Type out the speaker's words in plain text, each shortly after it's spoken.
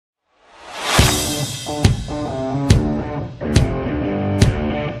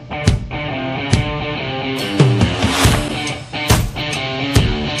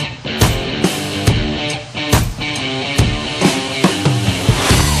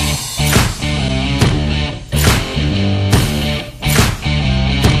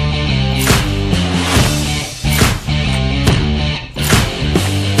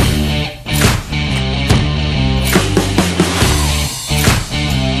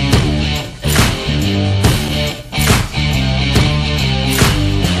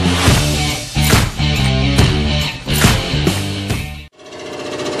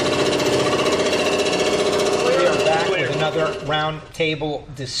table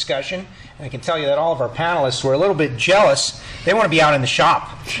discussion. And I can tell you that all of our panelists were a little bit jealous. They want to be out in the shop.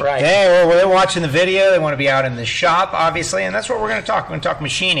 Right. They're watching the video. They want to be out in the shop, obviously, and that's what we're going to talk. We're going to talk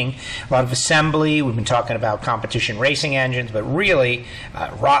machining, a lot of assembly. We've been talking about competition racing engines, but really,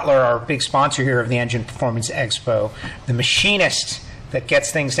 Rottler, our big sponsor here of the Engine Performance Expo, the machinist that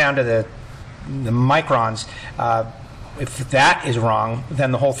gets things down to the microns. If that is wrong,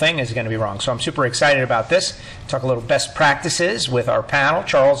 then the whole thing is going to be wrong. So I'm super excited about this. Talk a little best practices with our panel.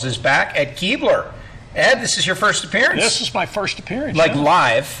 Charles is back. Ed Kiebler. Ed, this is your first appearance. This is my first appearance. Like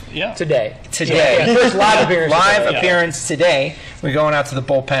live. Yeah. Today. Yeah, first live appearance. Live appearance today. We're going out to the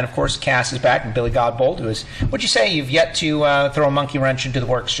bullpen. Of course, Cass is back, and Billy Godbold, who is, what'd you say, you've yet to throw a monkey wrench into the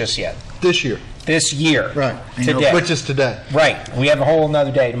works just yet? This year. This year. Right. Today. Which is today. Right. We have a whole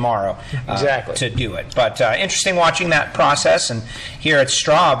another day tomorrow exactly. to do it. But interesting watching that process. And here at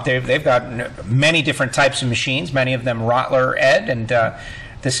Straub, they've got many different types of machines, many of them Rottler, Ed, and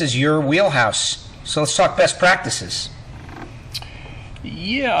this is your wheelhouse. So let's talk best practices.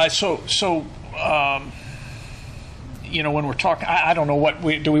 Yeah, you know, when we're talking, I don't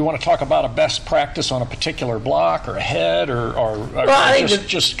know do we want to talk about a best practice on a particular block or a head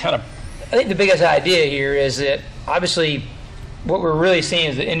just kind of. I think the biggest idea here is that obviously what we're really seeing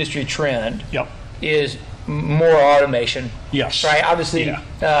is the industry trend. Yep. Is more automation. Yes. Right. Obviously. Yeah.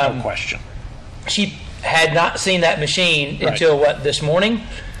 No question. She had not seen that machine until this morning.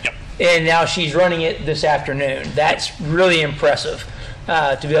 Yep. And now she's running it this afternoon. That's really impressive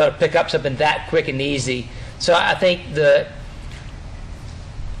to be able to pick up something that quick and easy. So I think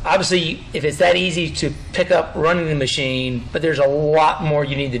obviously if it's that easy to pick up running the machine, but there's a lot more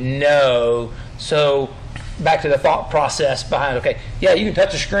you need to know. So back to the thought process behind, okay, yeah, you can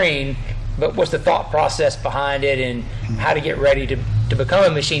touch a screen, but what's the thought process behind it and how to get ready to become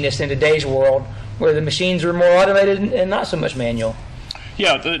a machinist in today's world where the machines are more automated and not so much manual?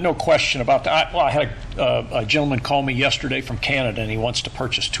 Yeah, no question about that. Well, I had a gentleman call me yesterday from Canada, and he wants to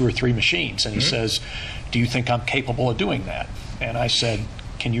purchase 2 or 3 machines. And he says, do you think I'm capable of doing that? And I said,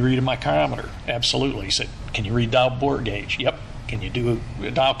 can you read a micrometer? Absolutely. He said, can you read dial bore gauge? Yep. Can you do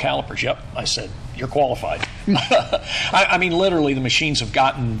dial calipers? Yep. I said, you're qualified. I mean, literally, the machines have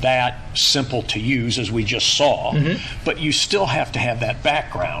gotten that simple to use, as we just saw. But you still have to have that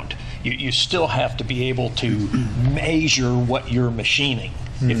background. You still have to be able to measure what you're machining.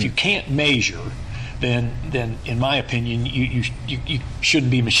 If you can't measure, then in my opinion, you shouldn't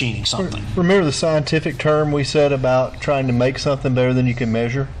be machining something. Remember the scientific term we said about trying to make something better than you can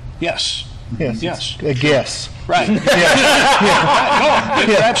measure? Yes. Yes. Yes. A guess. Right. No,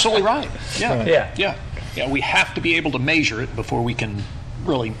 you're absolutely right. Yeah. Right. Yeah. Yeah. We have to be able to measure it before we can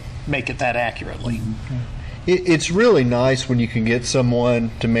really make it that accurately. It's really nice when you can get someone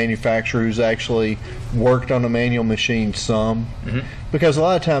to manufacture who's actually worked on a manual machine some, because a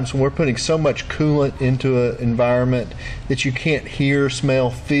lot of times when we're putting so much coolant into an environment that you can't hear, smell,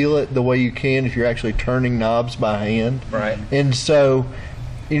 feel it the way you can if you're actually turning knobs by hand. Right. And so,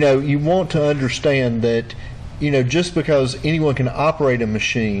 you know, you want to understand that, you know, just because anyone can operate a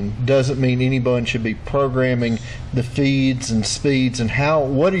machine doesn't mean anyone should be programming the feeds and speeds and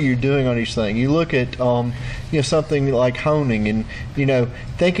what are you doing on each thing. You look at, you know, something like honing and, you know,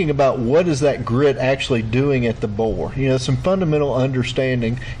 thinking about what is that grit actually doing at the bore. You know, some fundamental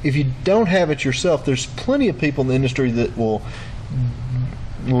understanding. If you don't have it yourself, there's plenty of people in the industry that will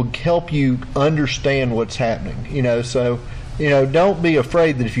help you understand what's happening. You know, so, you know, don't be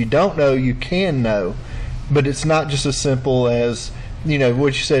afraid that if you don't know, you can know. But it's not just as simple as, you know,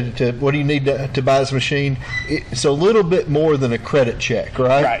 what you said, what do you need to buy this machine? It's a little bit more than a credit check,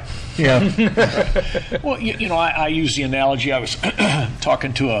 right? Right. Yeah. Well, you know, I use the analogy. I was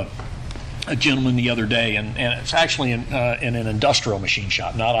talking to a gentleman the other day, and it's actually in an industrial machine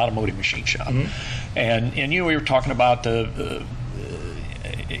shop, not automotive machine shop. And you know, we were talking about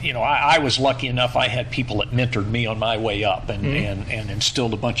you know, I was lucky enough. I had people that mentored me on my way up and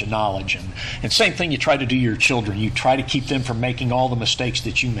instilled a bunch of knowledge. And same thing you try to do your children. You try to keep them from making all the mistakes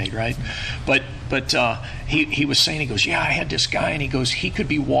that you made, right? But he was saying, he goes, yeah, I had this guy, and he goes, he could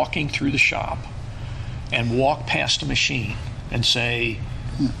be walking through the shop and walk past a machine and say,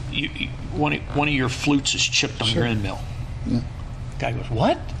 one of your flutes is chipped on your end mill. Guy goes,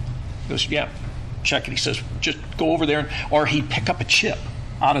 what? He goes, yeah, check it. He says, just go over there, or he'd pick up a chip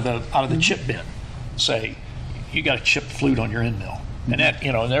out of the chip bin, say, you got a chipped flute on your end mill. And that,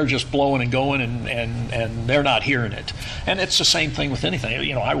 you know, and they're just blowing and going and they're not hearing it. And it's the same thing with anything.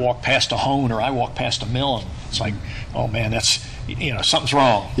 You know, I walk past a hone or I walk past a mill and it's like, oh man, that's, you know, something's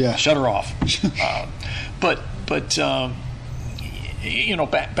wrong. Yeah. Shut her off. But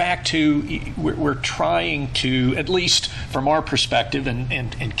back to we're trying to, at least from our perspective,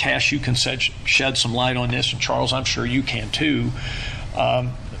 and Cash, you can shed some light on this, and Charles, I'm sure you can too.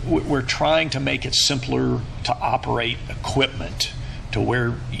 We're trying to make it simpler to operate equipment to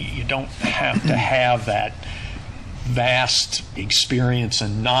where you don't have to have that vast experience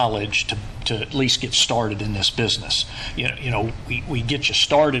and knowledge to at least get started in this business. We get you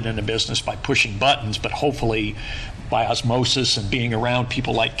started in the business by pushing buttons, but hopefully by osmosis and being around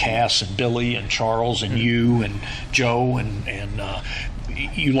people like Cass and Billy and Charles and you and Joe and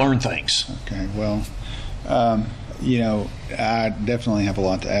you learn things. Okay, well, I definitely have a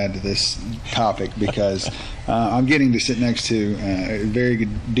lot to add to this topic because I'm getting to sit next to a very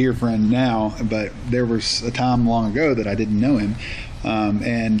good dear friend now, but there was a time long ago that I didn't know him.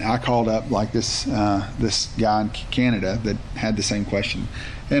 And I called up like this guy in Canada that had the same question.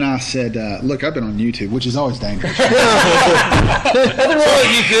 And I said, look, I've been on YouTube, which is always dangerous. Nothing wrong with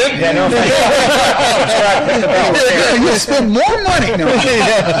YouTube. Yeah, no, You'll spend more money. No.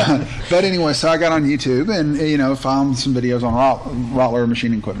 But anyway, so I got on YouTube and, found some videos on Rottler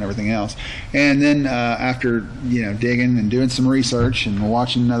machining equipment and everything else. And then after, digging and doing some research and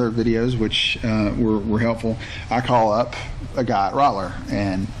watching other videos, which were helpful, I call up a guy at Rottler,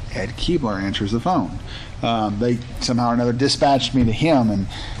 and Ed Kiebler answers the phone. They somehow or another dispatched me to him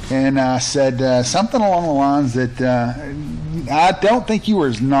and said something along the lines that I don't think you were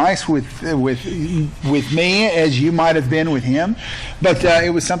as nice with me as you might have been with him, but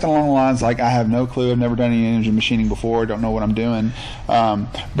it was something along the lines like, I have no clue, I've never done any engine machining before, don't know what I'm doing,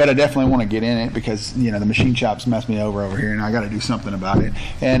 but I definitely want to get in it because the machine shop's messed me over here, and I got to do something about it.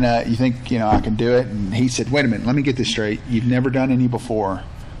 And you think I can do it? And he said, wait a minute, let me get this straight. You've never done any before.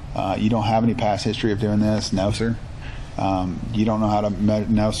 You don't have any past history of doing this? No, sir. You don't know how to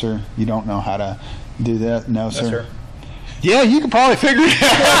no, sir. You don't know how to do that? No, sir. Sir. Yeah, you can probably figure it out.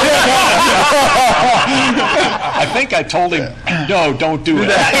 I think I told him, no, don't do it.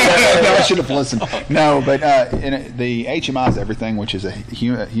 No, I should have listened. No, but the HMI is everything, which is a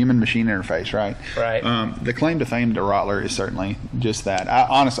human-machine interface, right? Right. The claim to fame to Rottler is certainly just that.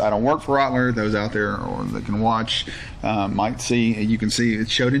 Honestly, I don't work for Rottler. Those out there or that can watch might see. You can see it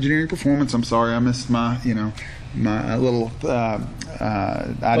showed engineering performance. I'm sorry, I missed my my little ID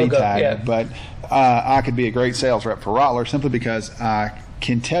Logo, tag, yeah. but I could be a great sales rep for Rottler simply because I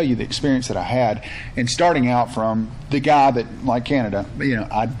can tell you the experience that I had. And starting out from the guy that, like Canada,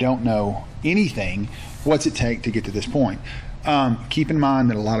 I don't know anything. What's it take to get to this point? Keep in mind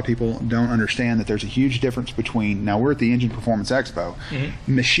that a lot of people don't understand that there's a huge difference between, now we're at the Engine Performance Expo,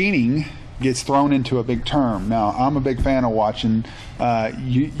 machining gets thrown into a big term. Now, I'm a big fan of watching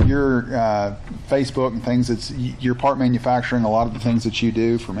your Facebook and things. It's your part manufacturing, a lot of the things that you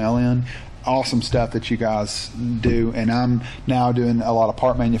do from LN. Awesome stuff that you guys do, and I'm now doing a lot of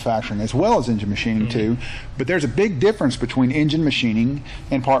part manufacturing as well as engine machining too. But there's a big difference between engine machining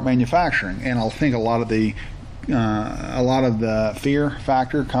and part manufacturing, and I think a lot of the fear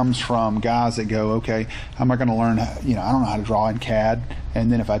factor comes from guys that go, okay, how am I going to learn? I don't know how to draw in CAD,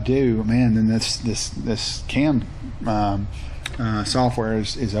 and then if I do, man, then this CAM software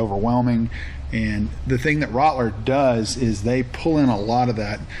is overwhelming. And the thing that Rottler does is they pull in a lot of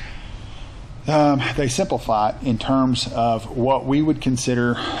that. They simplify it in terms of what we would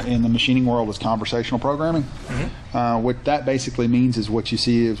consider in the machining world as conversational programming. What that basically means is what you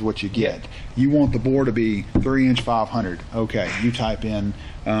see is what you get. You want the bore to be 3-inch 500. Okay, you type in,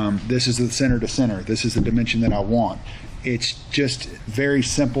 this is the center to center. This is the dimension that I want. It's just very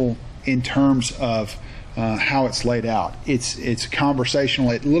simple in terms of how it's laid out. It's conversational.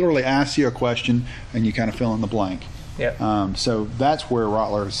 It literally asks you a question and you kind of fill in the blank. Yeah. So that's where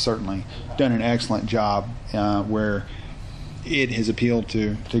Rottler has certainly done an excellent job, where it has appealed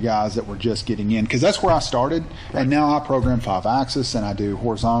to guys that were just getting in, because that's where I started, and now I program 5-axis and I do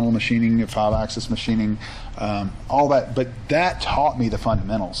horizontal machining, 5-axis machining, all that. But that taught me the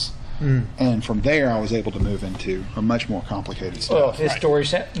fundamentals. And from there, I was able to move into a much more complicated stuff. Well, his story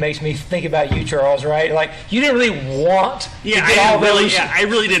makes me think about you, Charles. Right? Like you didn't really want to get all those. Yeah, I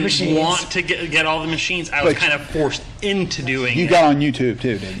really didn't machines. Want to get all the machines. I was kind of forced into doing. You got on YouTube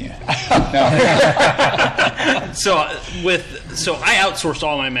too, didn't you? So I outsourced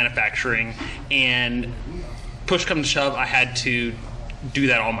all my manufacturing, and push come to shove, I had to do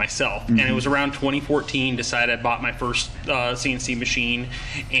that all myself. And it was around 2014 decided I bought my first CNC machine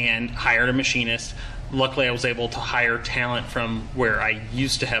and hired a machinist. Luckily I was able to hire talent from where I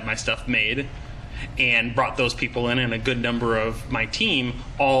used to have my stuff made, and brought those people in, and a good number of my team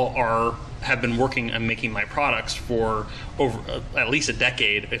have been working on making my products for over at least a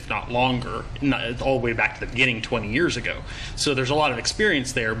decade, if not longer, all the way back to the beginning 20 years ago. So there's a lot of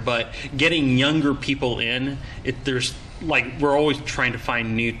experience there, but getting younger people in, we're always trying to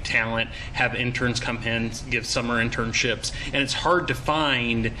find new talent, have interns come in, give summer internships, and it's hard to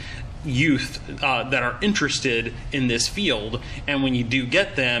find youth that are interested in this field. And when you do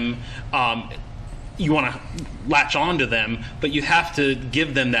get them, you want to latch on to them, but you have to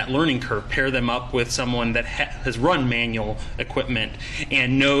give them that learning curve, pair them up with someone that has run manual equipment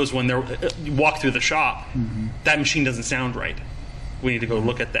and knows when they're walk through the shop, that machine doesn't sound right. We need to go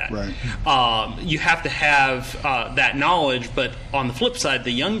look at that. Right. You have to have that knowledge, but on the flip side,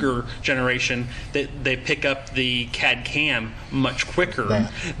 the younger generation, they pick up the CAD CAM much quicker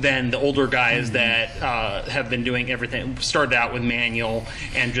than the older guys that have been doing everything, started out with manual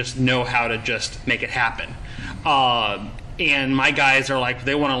and just know how to just make it happen. And my guys are like,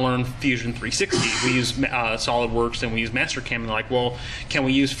 they want to learn Fusion 360. We use SolidWorks and we use Mastercam. And they're like, well, can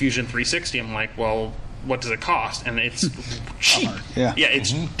we use Fusion 360? I'm like, well, what does it cost? And it's cheap. Yeah,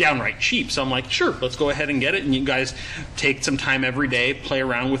 it's downright cheap. So I'm like, sure, let's go ahead and get it. And you guys take some time every day, play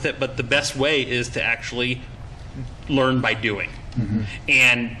around with it. But the best way is to actually learn by doing.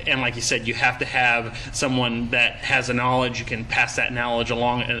 And like you said, you have to have someone that has a knowledge. You can pass that knowledge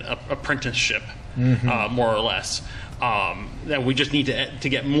along, apprenticeship, more or less. That we just need to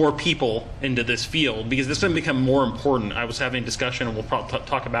get more people into this field, because this is going to become more important. I was having a discussion, and we'll probably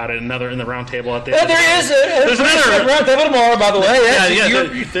talk about it in the round table at the end. There's another round table tomorrow, by the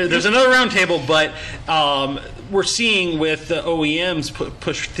way. There's another round table, but we're seeing with the OEMs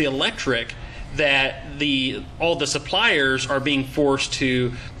push the electric that all the suppliers are being forced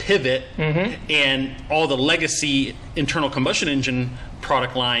to pivot, and all the legacy internal combustion engine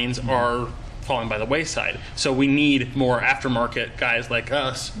product lines are falling by the wayside. So we need more aftermarket guys like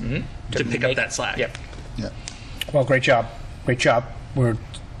us to pick up that slack. Yep. Yeah. Well, great job. Great job. We're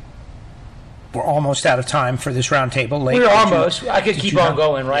almost out of time for this roundtable. We're almost. I could keep on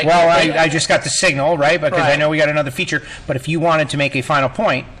going, right? Well, I just got the signal, right? Because I know we got another feature. But if you wanted to make a final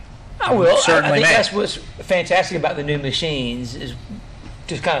point, I will. Certainly I think may. that's what's fantastic about the new machines, is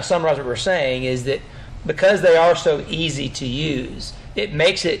to kind of summarize what we're saying, is that because they are so easy to use, it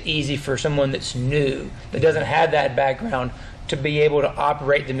makes it easy for someone that's new, that doesn't have that background, to be able to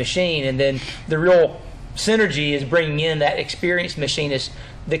operate the machine. And then the real synergy is bringing in that experienced machinist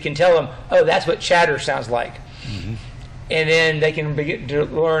that can tell them, oh, that's what chatter sounds like. And then they can begin to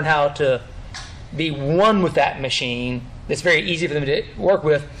learn how to be one with that machine. That's very easy for them to work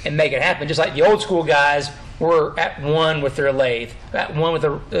with and make it happen. Just like the old school guys were at one with their lathe, at one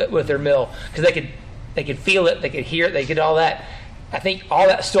with their mill, because they could feel it, they could hear it, they could all that. I think all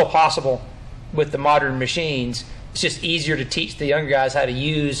that's still possible with the modern machines. It's just easier to teach the younger guys how to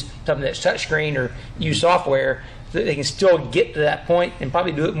use something that's touchscreen or use software, so that they can still get to that point and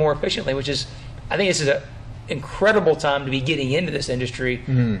probably do it more efficiently, which is, I think this is an incredible time to be getting into this industry,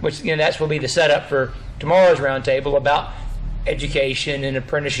 which, that's will be the setup for tomorrow's roundtable about education and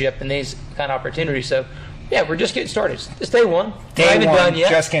apprenticeship and these kind of opportunities. So, yeah, we're just getting started. It's day one. Day one, done yet.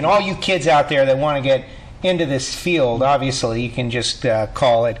 Just all you kids out there that want to get into this field, obviously, you can just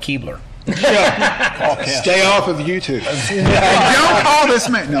call at Kiebler. Stay off of YouTube. Don't call this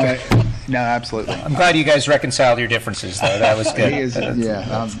man. No, absolutely. I'm glad you guys reconciled your differences, though. That was good.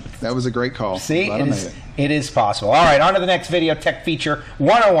 That was a great call. See, it is possible. All right, on to the next video, Tech Feature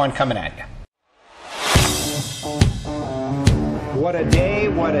 101 coming at you. What a day,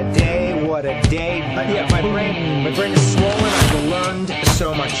 what a day, what a day. Yeah, my brain is swollen. I've learned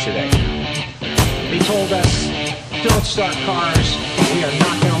so much today. They told us, don't start cars. We are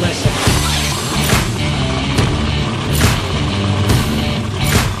not going to listen.